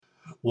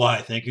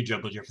Why, thank you,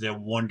 Jungle Jim, for that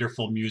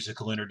wonderful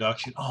musical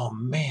introduction. Oh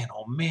man,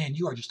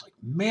 you are just like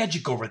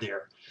magic over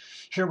there.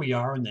 Here we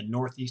are in the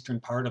northeastern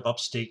part of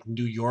upstate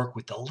New York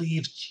with the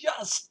leaves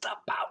just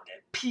about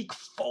at peak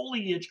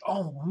foliage.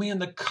 Oh man,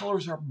 the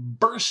colors are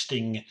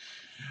bursting,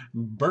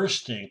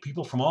 bursting.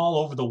 People from all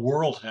over the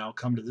world now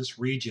come to this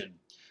region,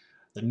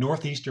 the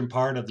northeastern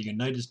part of the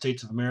United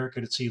States of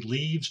America, to see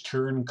leaves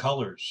turn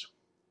colors.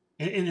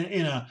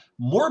 In a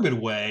morbid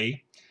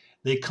way,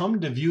 they come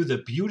to view the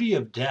beauty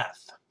of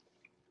death.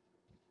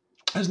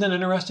 Isn't that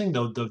interesting?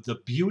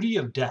 The beauty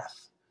of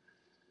death.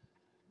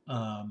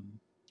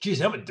 Geez,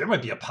 there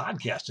might be a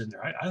podcast in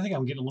there. I think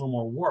I'm getting a little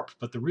more warped,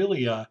 but the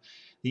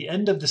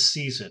end of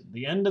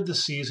the end of the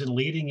season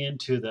leading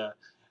into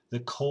the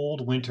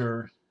cold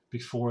winter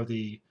before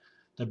the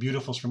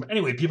beautiful spring.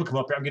 Anyway, people come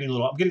up here. I'm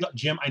getting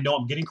Jim. I know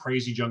I'm getting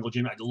crazy, Jungle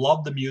Jim. I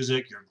love the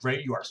music. You're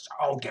great. You are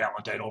so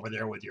talented over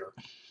there with your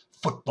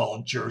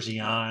football jersey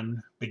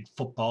on. Big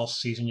football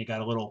season. You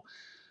got a little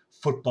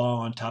football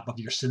on top of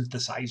your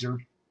synthesizer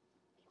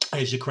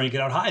as you crank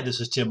it out. Hi,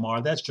 this is Tim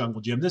Marr. That's Jungle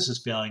Jim. This is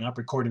Failing Up,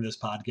 recording this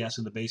podcast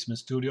in the basement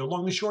studio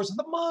along the shores of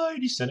the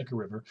mighty Seneca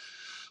River,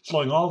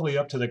 flowing all the way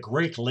up to the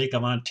Great Lake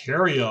of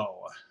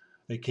Ontario.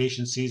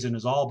 Vacation season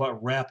is all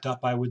but wrapped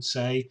up, I would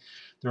say.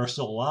 There are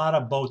still a lot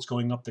of boats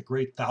going up the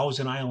Great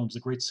Thousand Islands,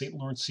 the Great St.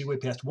 Lawrence Seaway,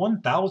 past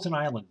 1,000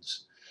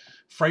 islands.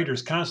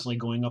 Freighters constantly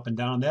going up and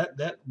down.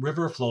 That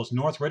river flows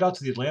north right out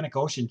to the Atlantic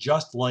Ocean,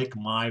 just like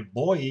my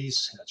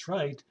boys. That's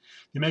right.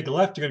 You make a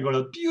left, you're going to go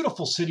to the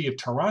beautiful city of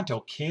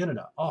Toronto,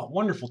 Canada. Oh,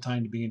 wonderful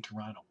time to be in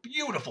Toronto.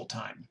 Beautiful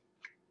time.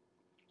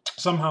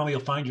 Somehow you'll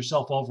find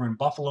yourself over in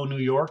Buffalo, New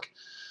York,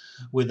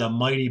 with the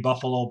mighty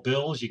Buffalo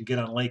Bills. You can get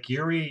on Lake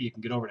Erie. You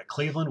can get over to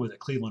Cleveland with the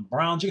Cleveland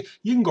Browns.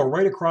 You can go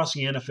right across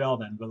the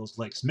NFL then with those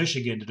lakes.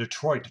 Michigan to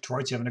Detroit.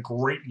 Detroit's having a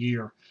great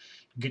year.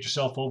 Get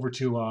yourself over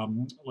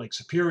to Lake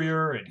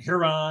Superior and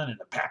Huron and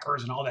the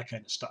Packers and all that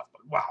kind of stuff.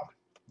 But wow,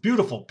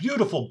 beautiful,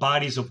 beautiful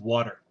bodies of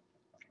water.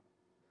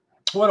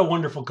 What a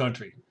wonderful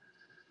country.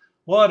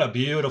 What a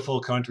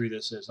beautiful country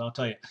this is, I'll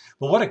tell you.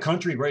 But what a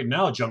country right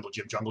now, Jungle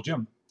Jim, Jungle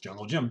Jim,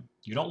 Jungle Jim.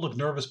 You don't look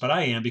nervous, but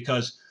I am,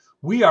 because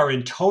we are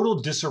in total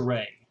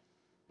disarray.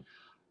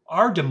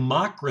 Our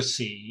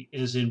democracy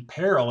is in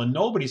peril and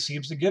nobody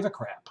seems to give a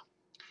crap.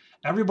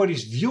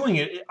 Everybody's viewing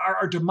it.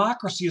 Our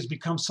democracy has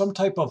become some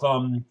type of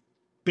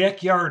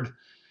backyard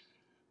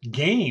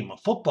game, a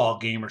football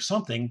game or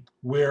something,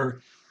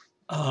 where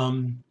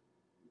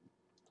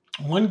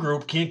one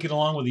group can't get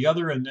along with the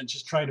other and then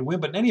just trying to win.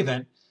 But in any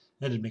event,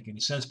 that didn't make any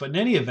sense. But in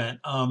any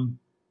event,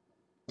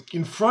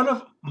 in front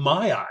of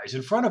my eyes,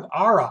 in front of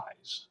our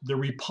eyes, the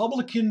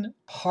Republican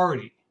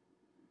Party,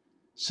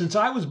 since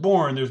I was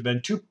born, there's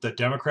been the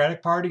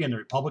Democratic Party and the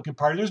Republican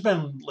Party. There's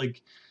been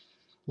like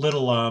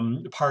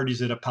little parties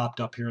that have popped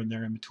up here and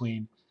there in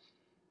between.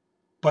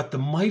 But the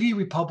mighty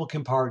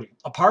Republican Party,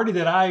 a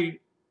party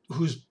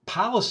whose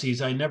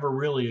policies I never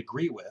really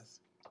agree with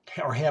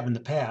or have in the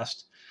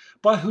past,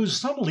 but whose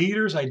some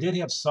leaders I did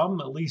have some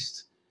at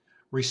least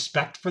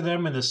respect for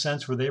them, in the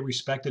sense where they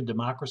respected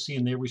democracy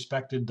and they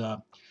respected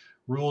the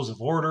rules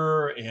of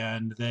order,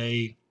 and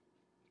they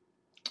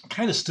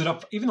kind of stood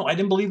up, even though I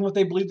didn't believe in what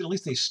they believed, at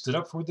least they stood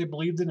up for what they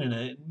believed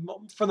in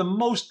for the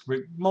most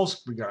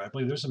regard. I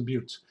believe there's some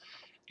buttes,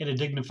 in a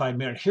dignified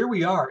manner. Here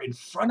we are in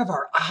front of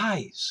our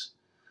eyes,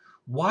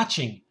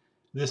 watching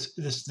this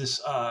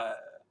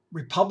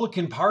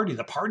Republican Party,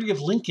 the party of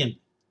Lincoln,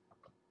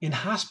 in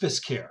hospice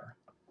care.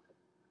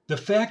 The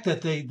fact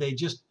that they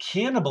just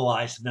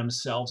cannibalized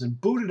themselves and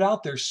booted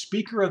out their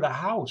Speaker of the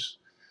House,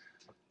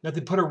 that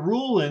they put a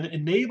rule in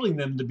enabling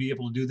them to be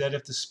able to do that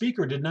if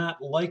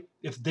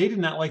they did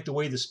not like the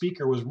way the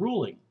Speaker was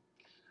ruling.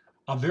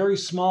 A very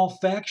small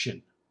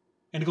faction.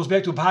 And it goes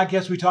back to a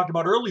podcast we talked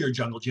about earlier,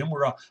 Jungle Jim,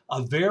 where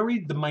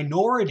the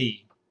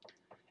minority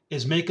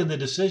is making the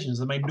decisions.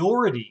 The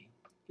minority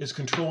is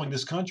controlling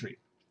this country.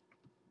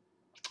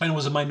 And it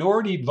was a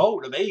minority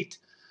vote of 8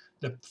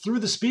 that threw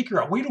the Speaker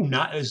out. We do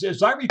not,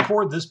 as I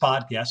record this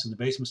podcast in the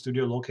basement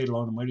studio located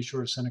along the mighty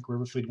shore of Seneca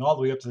River, leading all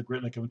the way up to the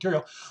Great Lake of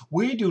Ontario,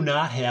 we do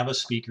not have a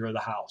Speaker of the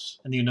House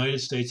in the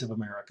United States of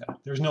America.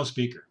 There's no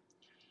Speaker.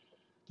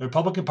 The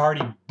Republican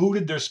Party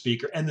booted their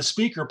Speaker, and the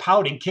Speaker,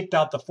 pouting, kicked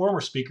out the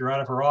former Speaker out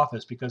of her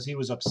office because he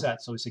was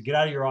upset. So he said, get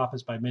out of your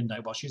office by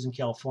midnight, while she's in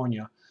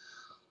California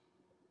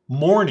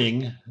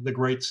mourning the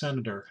great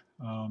senator.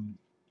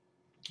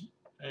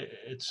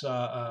 It's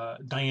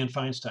Dianne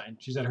Feinstein.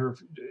 She's at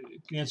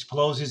Nancy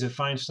Pelosi's at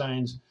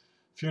Feinstein's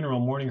funeral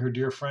mourning her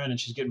dear friend, and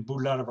she's getting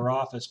booted out of her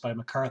office by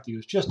McCarthy,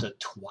 who's just a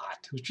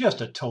twat, who's just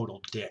a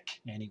total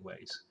dick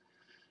anyways.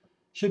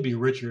 Should be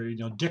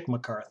Richard, Dick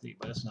McCarthy,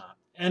 but it's not.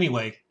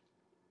 Anyway,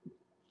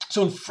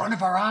 so in front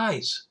of our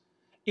eyes,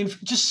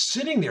 just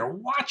sitting there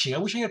watching, I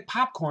wish I had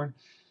popcorn.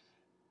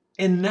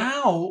 And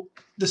now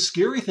the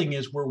scary thing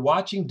is we're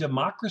watching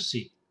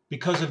democracy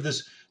because of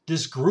this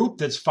group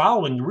that's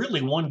following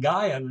really one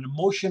guy on an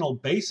emotional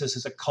basis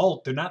as a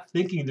cult. They're not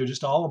thinking, they're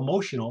just all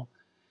emotional.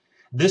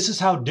 This is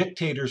how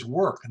dictators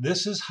work.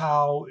 This is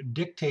how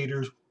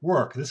dictators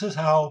work. This is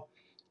how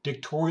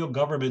dictatorial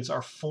governments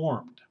are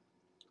formed.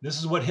 This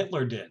is what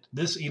Hitler did.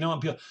 This,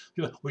 and people,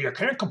 well, you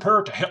can't compare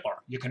it to Hitler.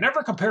 You can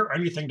never compare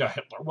anything to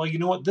Hitler. Well, you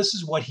know what? This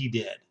is what he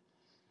did.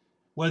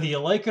 Whether you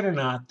like it or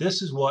not,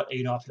 this is what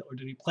Adolf Hitler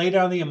did. He played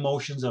on the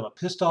emotions of a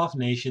pissed off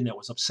nation that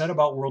was upset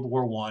about World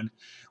War I,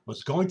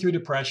 was going through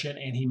depression,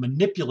 and he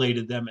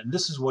manipulated them, and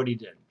this is what he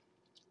did.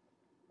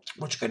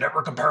 But you can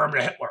never compare him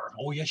to Hitler.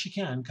 Oh, yes, you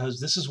can, because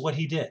this is what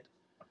he did.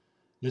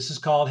 This is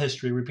called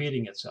history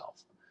repeating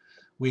itself.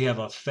 We have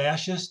a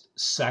fascist,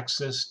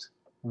 sexist,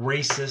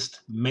 racist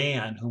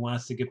man who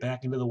wants to get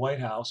back into the White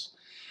House,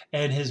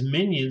 and his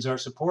minions are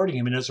supporting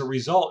him. And as a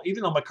result,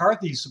 even though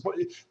McCarthy's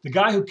the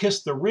guy who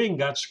kissed the ring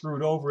got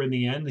screwed over in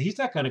the end, he's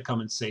not going to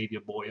come and save you,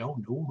 boy. Oh,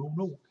 no, no,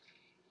 no.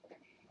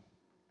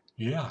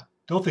 Yeah,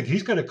 don't think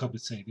he's going to come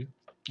and save you.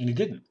 And he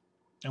didn't.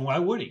 And why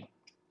would he?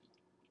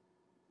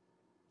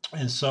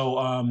 And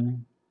so,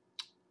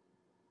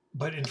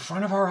 but in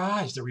front of our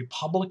eyes, the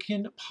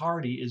Republican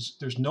Party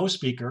there's no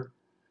speaker.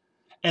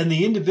 And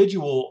the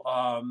individual,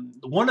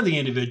 one of the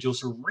individuals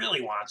who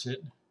really wants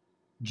it,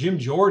 Jim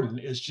Jordan,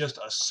 is just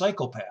a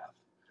psychopath.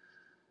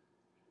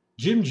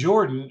 Jim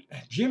Jordan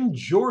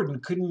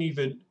couldn't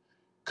even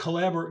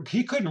collaborate.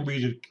 He couldn't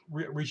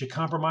reach a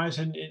compromise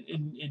in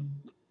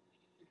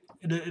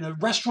a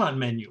restaurant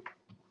menu.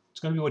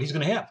 It's going to be what he's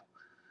going to have.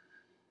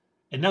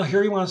 And now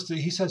here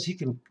he says he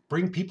can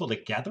bring people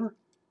together.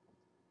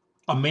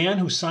 A man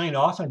who signed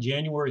off on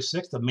January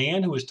 6th, a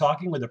man who was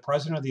talking with the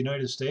President of the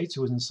United States,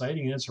 who was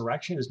inciting an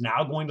insurrection, is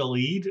now going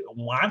to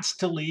wants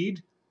to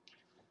lead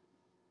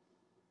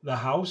the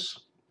House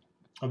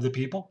of the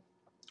people.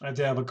 I have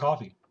to have a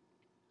coffee.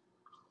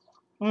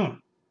 Oh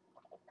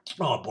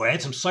boy, I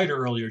had some cider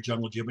earlier,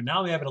 Jungle Jim, but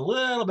now I'm having a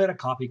little bit of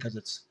coffee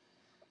because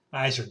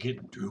eyes are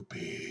getting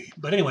droopy.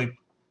 But anyway,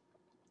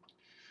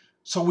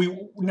 so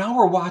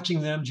we're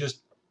watching them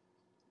just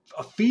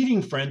a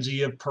feeding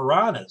frenzy of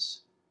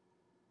piranhas.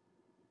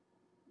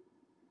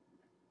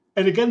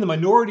 And again, the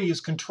minority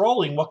is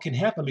controlling what can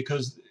happen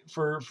because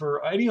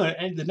for anyone,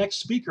 and the next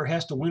speaker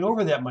has to win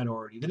over that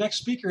minority. The next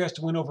speaker has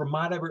to win over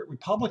moderate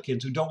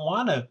Republicans who don't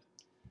want to.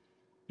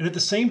 And at the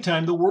same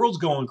time, the world's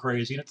going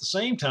crazy. And at the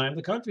same time,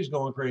 the country's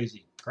going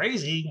crazy.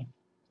 Crazy.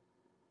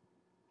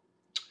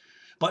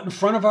 But in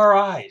front of our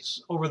eyes,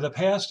 over the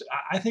past,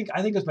 I think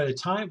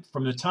it's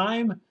from the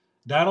time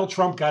Donald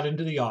Trump got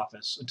into the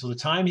office until the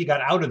time he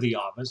got out of the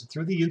office,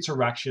 through the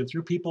insurrection,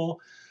 through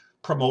people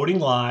promoting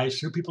lies,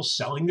 through people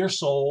selling their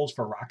souls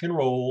for rock and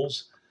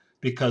rolls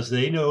because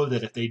they know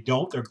that if they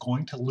don't, they're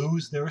going to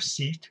lose their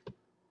seat.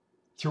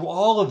 Through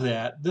all of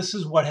that, this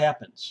is what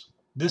happens.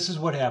 This is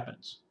what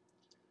happens.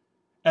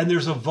 And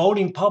there's a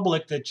voting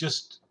public that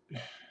just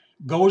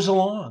goes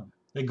along.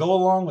 They go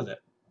along with it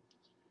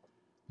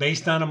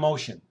based on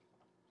emotion.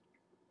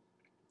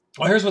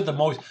 Well, here's what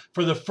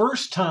for the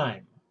first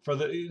time,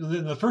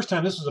 the first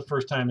time, this was the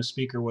first time a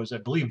speaker was, I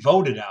believe,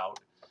 voted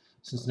out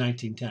since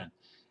 1910.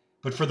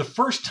 But for the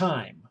first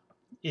time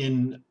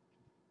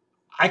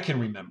I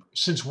can remember,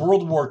 since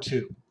World War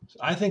II,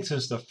 I think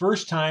since the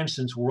first time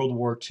since World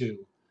War II,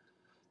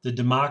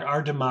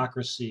 our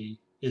democracy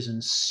is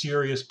in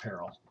serious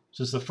peril.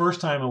 Since the first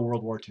time in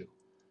World War II.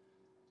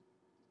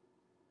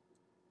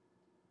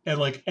 And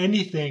like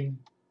anything,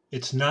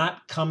 it's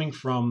not coming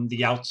from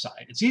the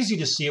outside. It's easy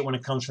to see it when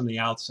it comes from the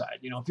outside.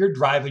 If you're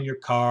driving your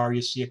car,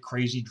 you see a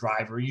crazy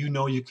driver, you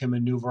can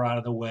maneuver out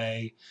of the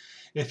way.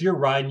 If you're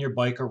riding your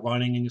bike or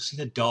running and you see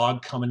the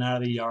dog coming out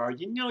of the yard,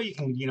 you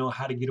can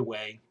how to get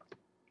away.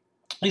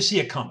 You see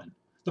it coming.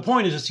 The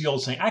point is, it's the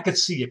old saying, I could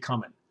see it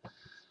coming.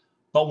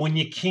 But when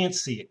you can't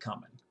see it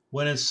coming,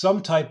 when it's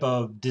some type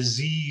of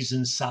disease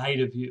inside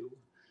of you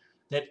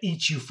that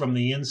eats you from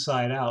the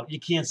inside out, you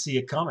can't see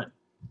it coming.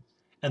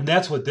 And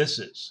that's what this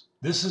is.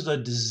 This is a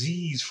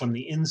disease from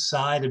the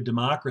inside of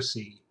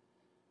democracy,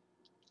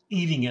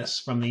 eating us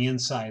from the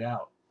inside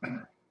out.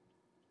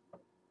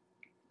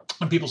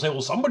 And people say,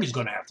 well, somebody's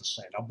going to have to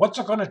say it. What's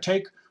it going to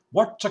take?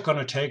 What's it going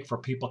to take for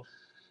people?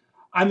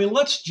 I mean,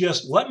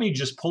 let me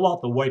just pull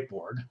out the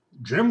whiteboard.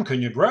 Jim,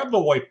 can you grab the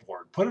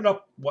whiteboard? Put it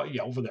up,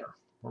 over there.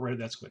 All right,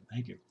 that's good.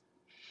 Thank you.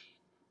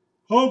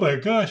 Oh my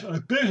gosh, a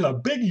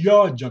big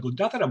yawn, Jungle.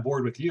 Not that I'm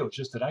bored with you. It's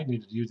just that I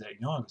needed to use that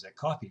yawn because that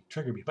coffee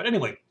triggered me. But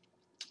anyway,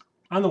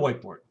 on the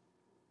whiteboard,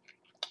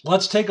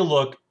 let's take a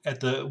look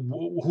at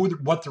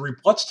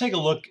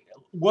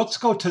let's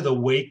go to the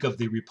wake of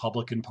the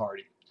Republican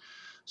Party.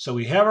 So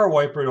we have our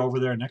whiteboard over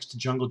there next to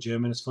Jungle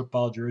Jim in his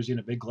football jersey and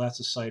a big glass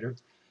of cider.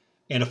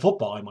 And a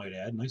football, I might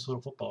add. Nice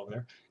little football over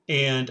there.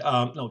 And,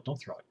 no, don't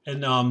throw it.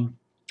 And,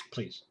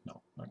 please,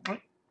 no.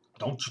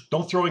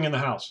 Don't throwing in the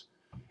house.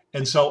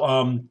 And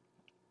so,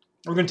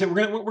 we're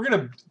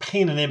gonna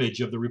paint an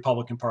image of the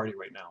Republican Party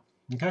right now.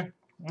 Okay.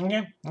 All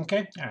right.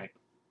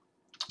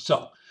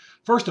 So,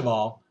 first of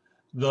all,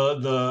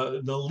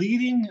 the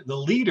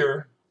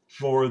leader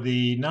for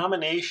the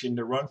nomination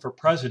to run for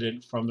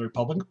president from the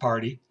Republican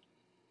Party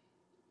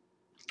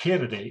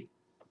candidate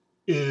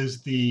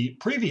is the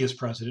previous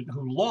president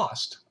who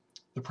lost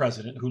the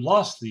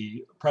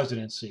presidency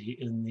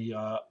in the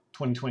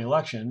 2020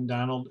 election,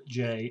 Donald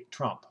J.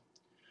 Trump,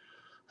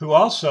 who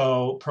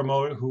also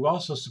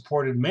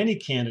supported many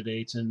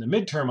candidates in the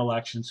midterm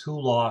elections who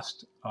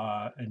lost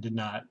and did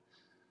not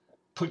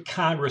put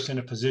Congress in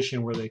a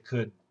position where they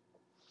could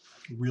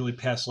really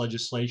pass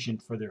legislation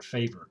for their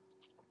favor.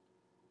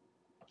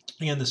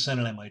 And the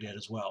Senate, I might add,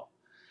 as well.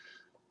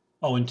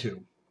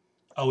 0-2.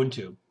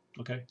 0-2.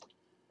 Okay.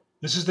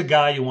 This is the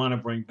guy you want to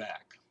bring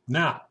back.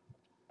 Now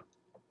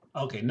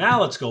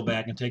let's go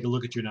back and take a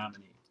look at your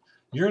nominee.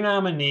 Your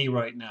nominee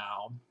right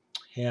now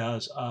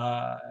has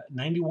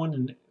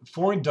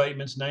 4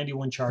 indictments,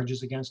 91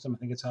 charges against him. I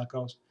think that's how it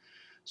goes.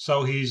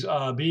 So he's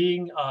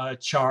being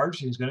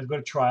charged. He's going to go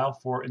to trial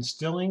for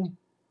inciting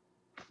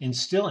an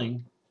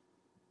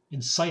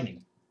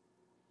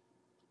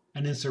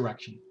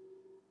insurrection.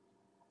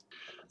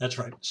 That's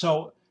right.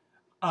 So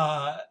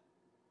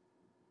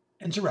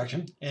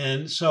insurrection.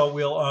 And so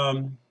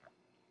we'll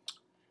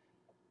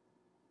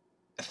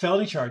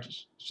felony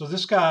charges. So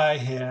this guy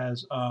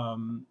has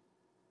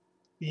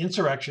the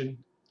insurrection,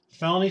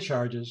 felony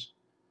charges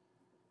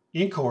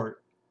in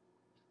court,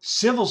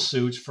 civil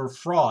suits for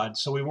fraud.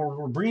 So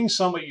we're bringing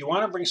somebody. You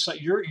want to bring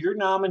your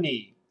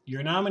nominee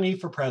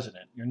for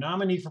president. Your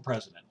nominee for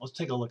president. Let's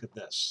take a look at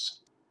this.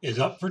 Is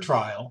up for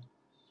trial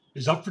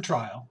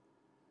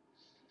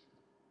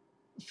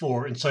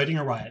for inciting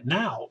a riot.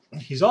 Now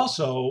he's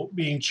also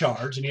being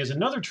charged, and he has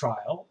another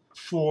trial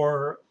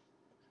for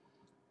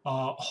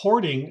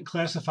hoarding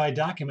classified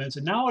documents,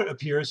 and now it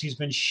appears he's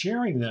been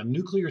sharing them,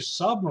 nuclear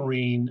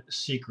submarine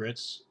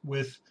secrets,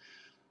 with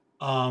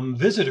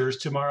visitors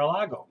to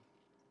Mar-a-Lago.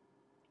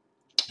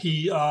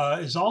 He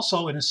is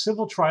also in a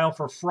civil trial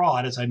for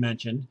fraud, as I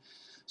mentioned.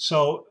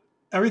 So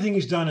everything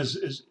he's done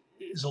is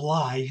a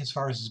lie as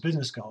far as his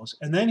business goes.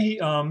 And then he,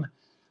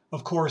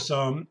 of course,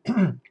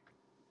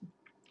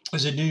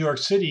 is in New York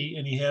City,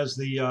 and he has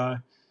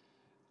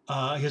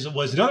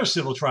was another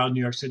civil trial in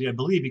New York City, I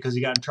believe, because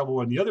he got in trouble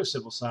with the other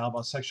civil trial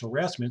about sexual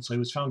harassment. So he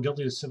was found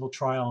guilty of a civil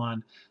trial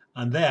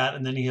on that.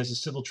 And then he has a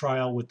civil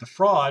trial with the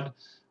fraud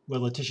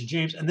with Letitia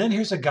James. And then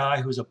here's a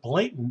guy who's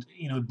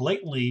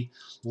blatantly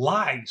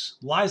lies.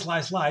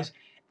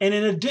 And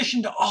in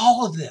addition to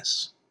all of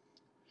this,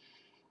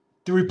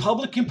 the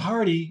Republican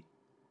Party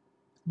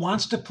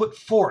wants to put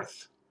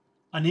forth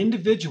an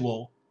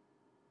individual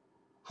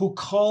who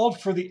called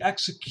for the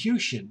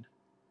execution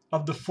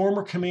of the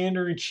former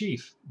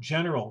commander-in-chief,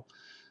 General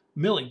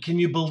Milley. Can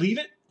you believe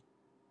it?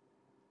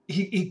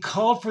 He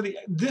called for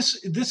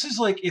this is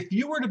like if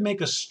you were to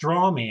make a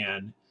straw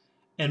man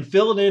and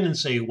fill it in and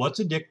say, what's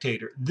a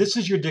dictator? This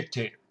is your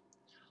dictator.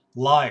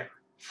 Liar,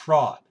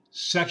 fraud,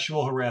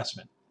 sexual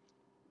harassment,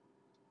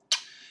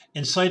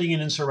 inciting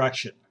an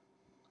insurrection,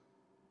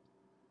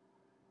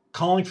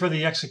 calling for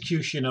the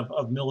execution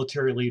of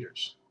military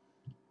leaders.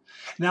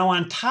 Now,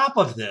 on top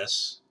of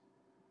this,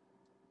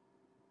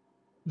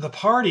 the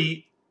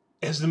party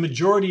has the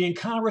majority in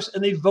Congress,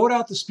 and they vote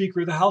out the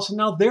Speaker of the House, and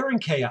now they're in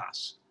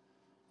chaos.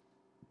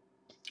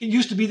 It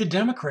used to be the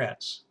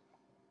Democrats.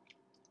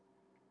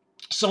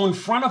 So in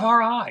front of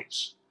our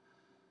eyes,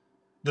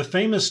 the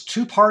famous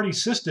two-party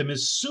system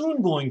is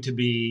soon going to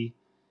be,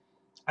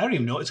 I don't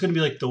even know, it's going to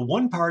be like the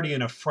one party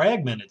in a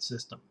fragmented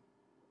system.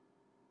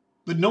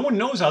 But no one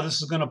knows how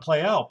this is going to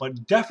play out.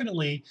 But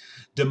definitely,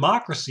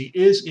 democracy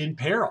is in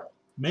peril.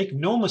 Make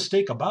no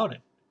mistake about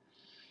it.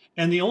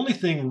 And the only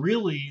thing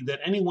really that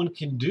anyone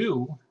can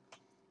do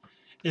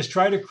is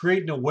try to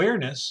create an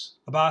awareness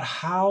about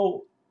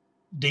how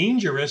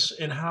dangerous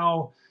and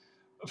how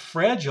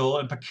fragile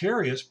and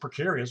precarious,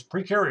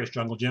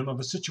 Jungle Jim, of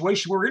a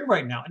situation we're in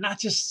right now. And not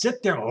just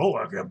sit there, oh,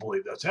 I can't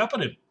believe that's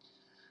happening.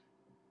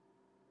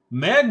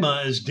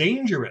 Magma is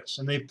dangerous,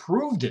 and they've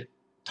proved it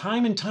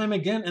time and time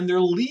again. And their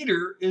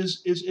leader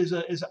is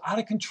an out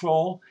of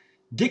control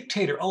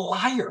dictator, a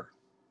liar.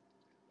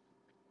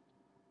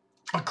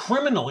 A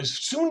criminal, he's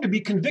soon to be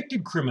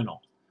convicted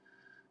criminal.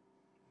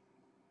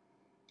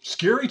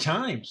 Scary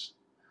times.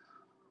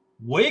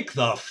 Wake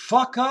the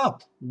fuck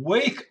up.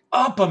 Wake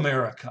up,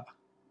 America.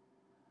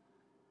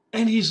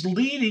 And he's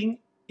going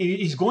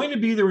to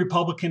be the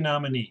Republican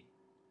nominee.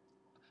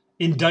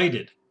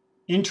 Indicted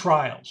in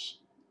trials.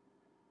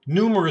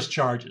 Numerous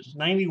charges,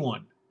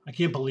 91. I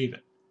can't believe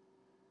it.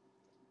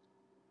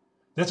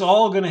 That's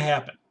all going to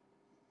happen.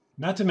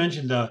 Not to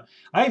mention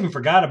I even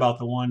forgot about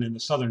the one in the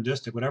Southern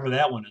District, whatever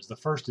that one is, the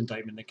first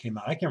indictment that came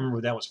out. I can't remember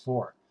what that was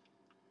for.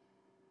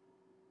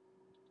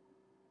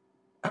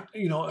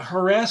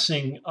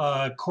 Harassing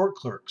court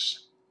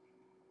clerks.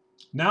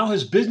 Now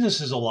his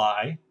business is a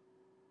lie.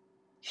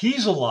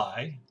 He's a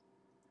lie.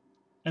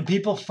 And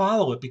people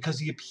follow it because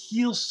he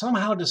appeals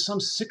somehow to some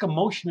sick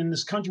emotion in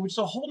this country, which is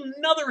a whole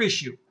nother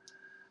issue.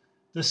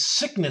 The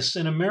sickness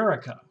in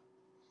America.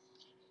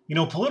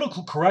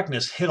 Political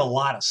correctness hid a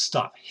lot of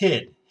stuff.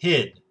 Hid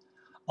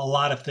a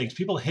lot of things.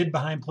 People hid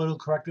behind political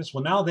correctness.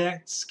 Well, now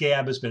that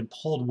scab has been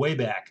pulled way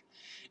back,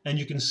 and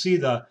you can see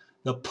the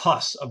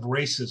pus of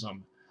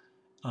racism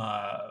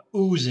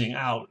oozing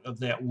out of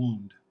that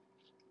wound.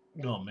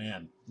 Oh,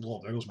 man. Whoa,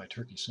 there goes my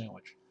turkey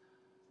sandwich.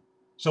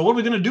 So what are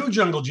we going to do,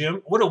 Jungle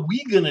Jim? What are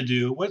we going to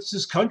do? What's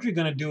this country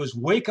going to do is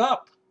wake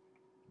up.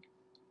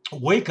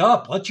 Wake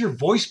up. Let your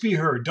voice be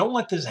heard. Don't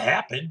let this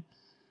happen.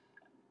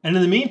 And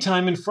in the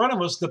meantime, in front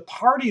of us, the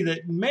party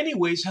that in many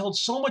ways held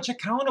so much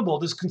accountable,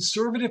 this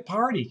conservative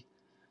party,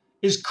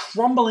 is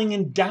crumbling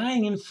and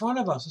dying in front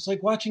of us. It's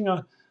like watching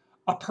a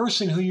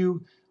person who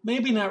you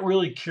maybe not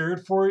really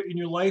cared for in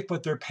your life,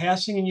 but they're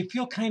passing and you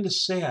feel kind of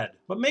sad.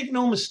 But make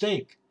no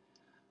mistake,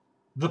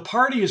 the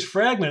party is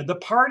fragmented. The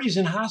party's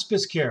in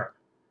hospice care.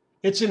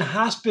 It's in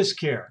hospice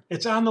care.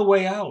 It's on the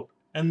way out.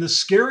 And the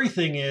scary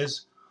thing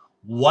is,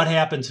 what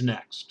happens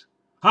next?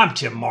 I'm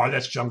Tim Marr.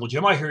 That's Jungle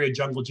Jim. I hear you,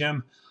 Jungle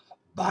Jim.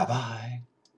 Bye-bye.